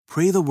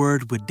Pray the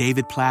Word with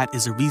David Platt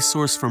is a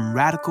resource from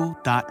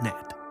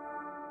radical.net.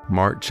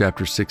 Mark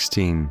chapter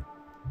 16,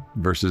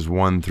 verses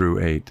 1 through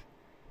 8.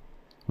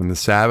 When the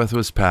Sabbath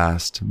was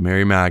past,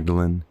 Mary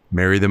Magdalene,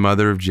 Mary the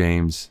mother of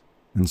James,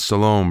 and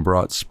Salome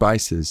brought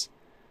spices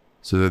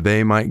so that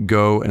they might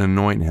go and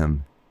anoint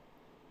him.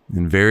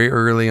 And very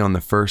early on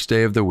the first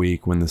day of the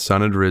week, when the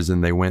sun had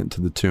risen, they went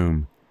to the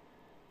tomb.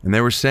 And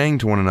they were saying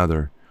to one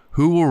another,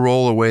 "Who will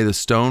roll away the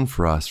stone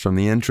for us from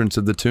the entrance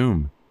of the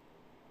tomb?"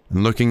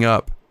 And looking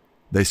up,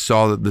 they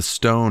saw that the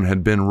stone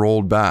had been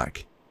rolled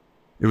back.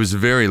 It was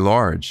very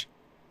large.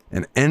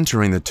 And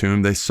entering the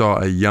tomb, they saw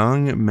a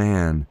young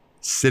man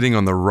sitting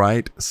on the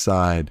right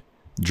side,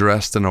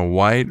 dressed in a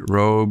white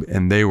robe,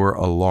 and they were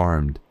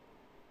alarmed.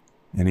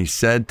 And he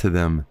said to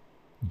them,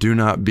 "Do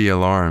not be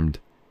alarmed.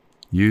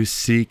 You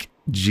seek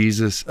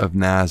Jesus of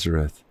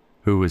Nazareth,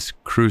 who was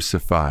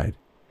crucified.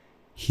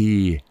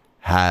 He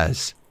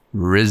has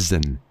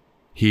risen.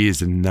 He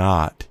is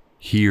not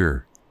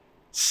here.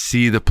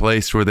 See the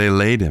place where they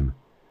laid him.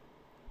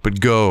 But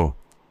go,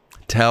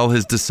 tell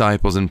his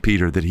disciples and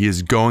Peter that he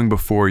is going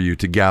before you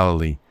to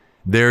Galilee.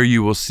 There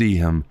you will see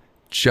him,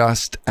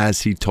 just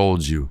as he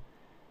told you."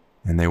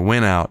 And they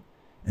went out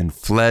and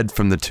fled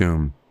from the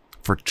tomb,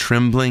 for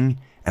trembling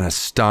and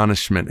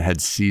astonishment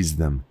had seized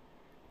them.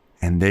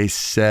 And they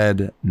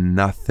said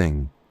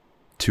nothing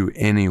to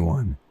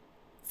anyone,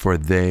 for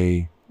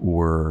they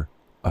were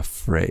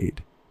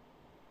afraid.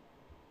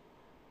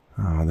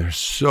 Oh, there's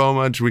so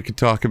much we could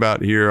talk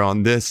about here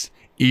on this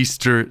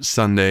Easter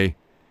Sunday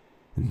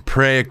and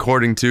pray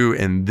according to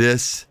in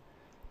this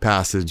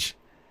passage.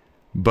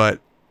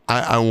 But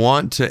I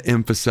want to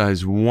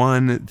emphasize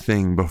one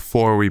thing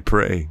before we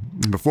pray.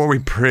 Before we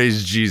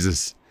praise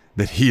Jesus,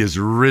 that he is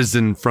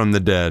risen from the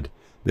dead,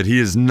 that he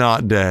is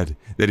not dead,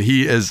 that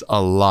he is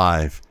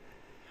alive.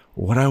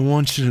 What I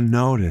want you to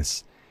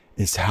notice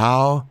is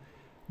how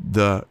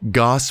the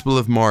Gospel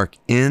of Mark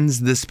ends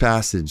this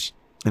passage.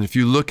 And if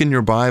you look in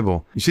your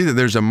Bible, you see that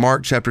there's a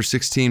Mark chapter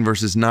 16,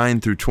 verses 9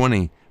 through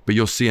 20, but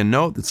you'll see a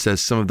note that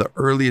says some of the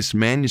earliest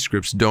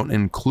manuscripts don't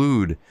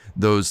include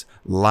those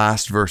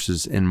last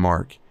verses in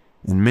Mark.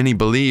 And many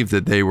believe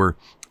that they were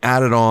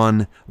added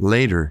on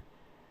later.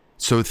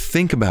 So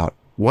think about,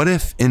 what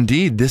if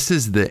indeed this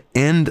is the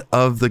end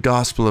of the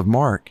Gospel of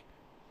Mark?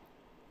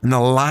 And the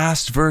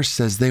last verse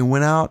says they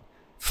went out,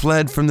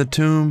 fled from the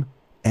tomb,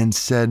 and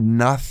said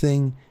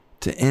nothing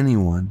to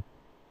anyone,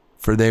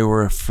 for they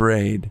were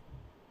afraid.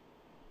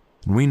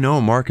 And we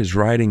know Mark is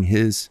writing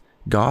his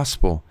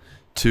gospel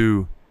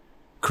to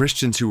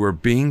Christians who were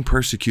being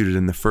persecuted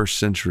in the first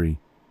century,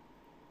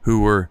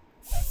 who were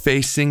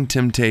facing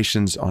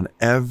temptations on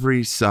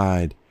every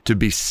side to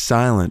be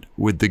silent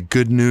with the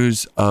good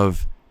news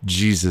of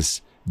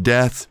Jesus,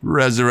 death,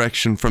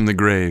 resurrection from the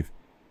grave.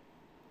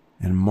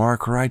 And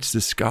Mark writes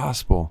this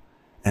gospel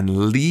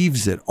and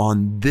leaves it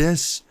on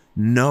this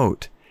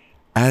note,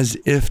 as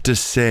if to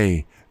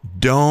say,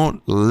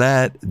 don't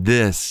let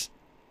this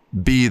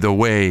be the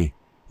way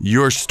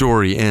your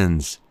story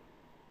ends,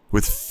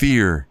 with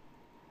fear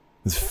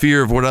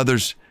of what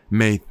others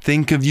may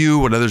think of you,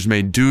 what others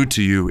may do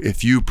to you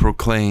if you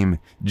proclaim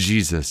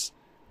Jesus.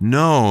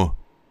 No,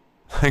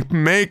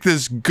 make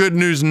this good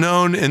news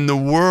known in the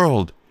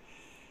world.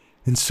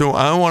 And so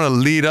I want to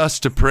lead us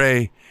to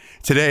pray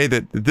today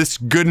that this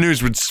good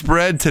news would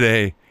spread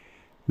today,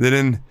 that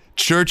in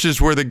churches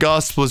where the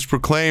gospel is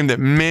proclaimed, that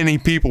many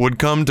people would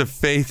come to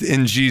faith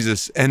in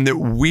Jesus, and that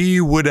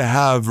we would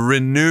have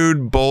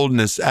renewed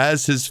boldness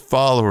as his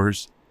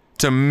followers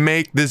to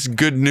make this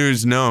good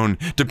news known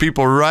to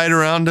people right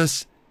around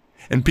us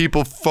and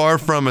people far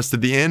from us,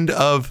 that the end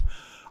of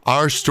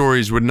our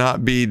stories would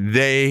not be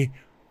they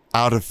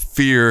out of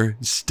fear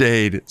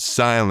stayed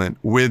silent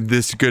with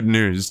this good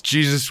news.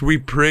 Jesus, we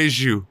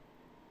praise you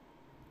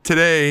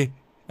today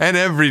and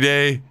every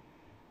day,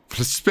 but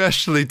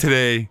especially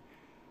today,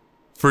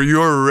 for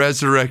your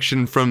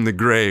resurrection from the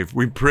grave.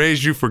 We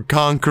praise you for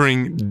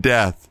conquering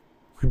death.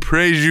 We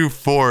praise you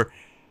for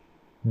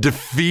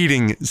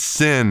defeating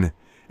sin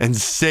and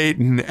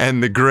Satan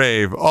and the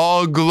grave.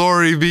 All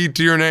glory be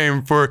to your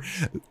name for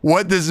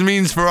what this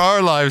means for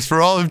our lives, for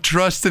all who've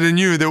trusted in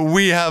you, that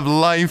we have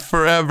life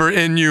forever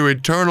in you,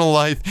 eternal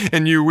life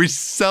in you. We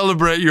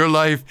celebrate your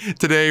life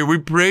today. We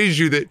praise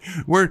you that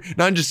we're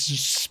not just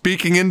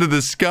speaking into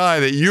the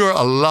sky, that you're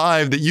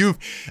alive, that you've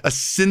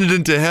ascended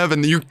into heaven,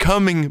 that you're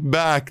coming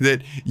back,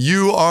 that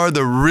you are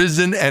the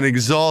risen and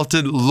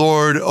exalted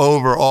Lord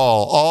over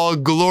all. All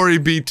glory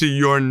be to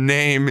your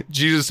name,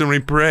 Jesus, and we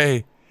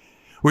pray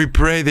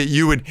that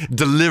you would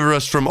deliver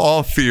us from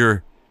all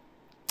fear,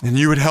 and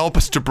you would help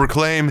us to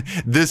proclaim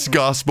this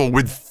gospel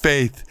with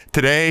faith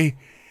today.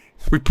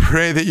 We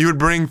pray that you would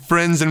bring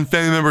friends and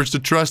family members to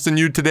trust in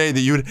you today,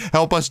 that you would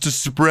help us to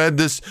spread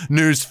this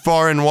news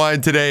far and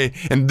wide today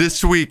and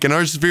this week in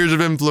our spheres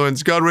of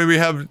influence. God, may we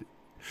have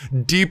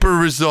deeper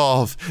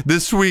resolve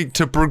this week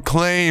to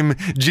proclaim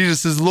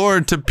Jesus as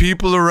Lord to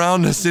people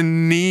around us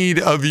in need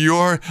of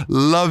your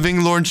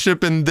loving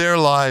lordship in their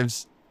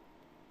lives.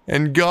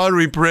 And God,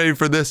 we pray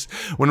for this.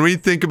 When we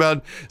think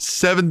about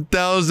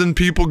 7,000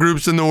 people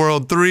groups in the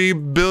world, 3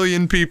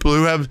 billion people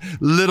who have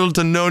little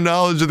to no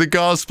knowledge of the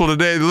gospel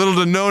today, little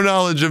to no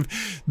knowledge of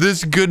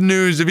this good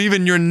news, of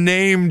even your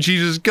name,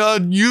 Jesus.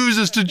 God, use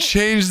us to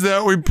change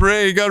that, we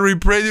pray. God, we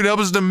pray that you'd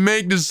help us to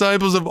make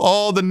disciples of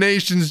all the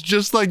nations,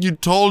 just like you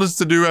told us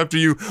to do after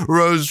you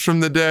rose from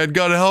the dead.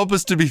 God, help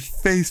us to be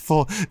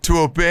faithful, to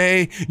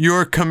obey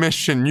your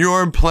commission,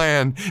 your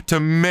plan, to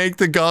make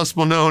the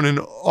gospel known in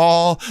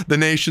all the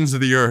nations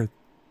of the earth.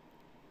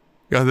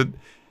 God, that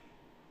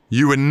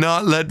you would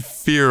not let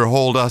fear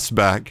hold us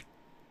back.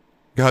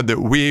 God, that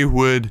we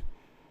would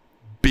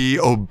be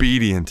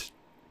obedient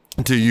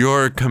to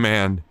your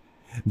command,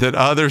 that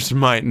others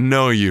might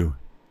know you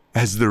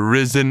as the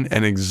risen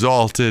and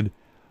exalted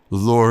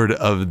Lord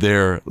of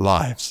their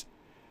lives.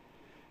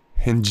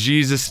 In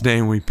Jesus'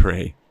 name we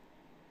pray.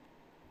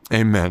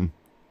 Amen.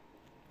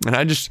 And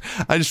I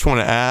just want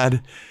to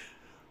add,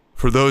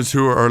 for those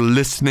who are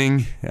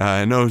listening,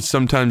 I know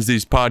sometimes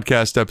these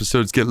podcast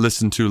episodes get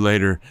listened to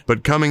later,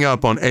 but coming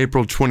up on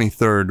April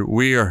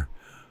 23rd,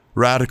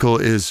 Radical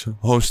is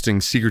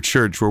hosting Secret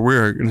Church, where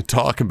we're going to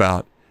talk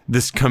about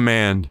this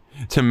command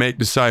to make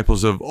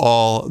disciples of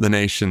all the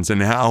nations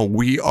and how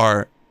we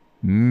are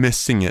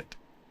missing it.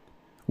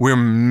 We're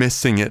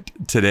missing it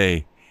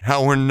today.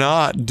 How we're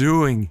not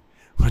doing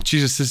what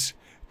Jesus has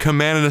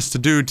commanded us to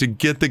do to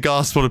get the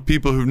gospel to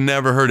people who've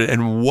never heard it,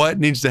 and what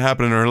needs to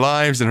happen in our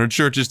lives and our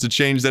churches to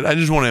change that. I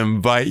just want to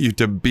invite you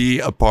to be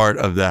a part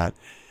of that.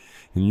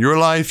 In your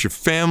life, your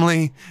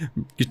family,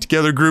 get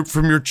together group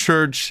from your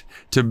church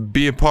to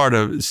be a part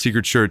of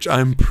Secret Church.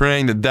 I'm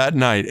praying that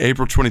night,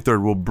 April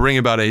 23rd, will bring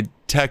about a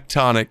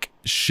tectonic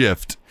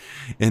shift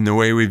in the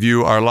way we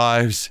view our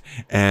lives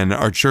and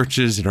our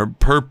churches and our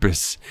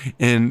purpose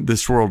in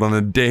this world on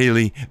a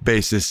daily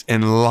basis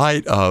in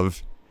light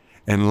of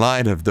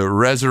the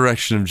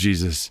resurrection of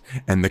Jesus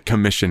and the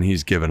commission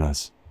he's given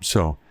us.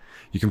 So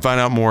you can find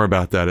out more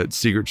about that at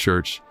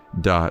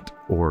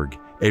secretchurch.org,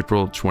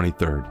 April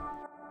 23rd.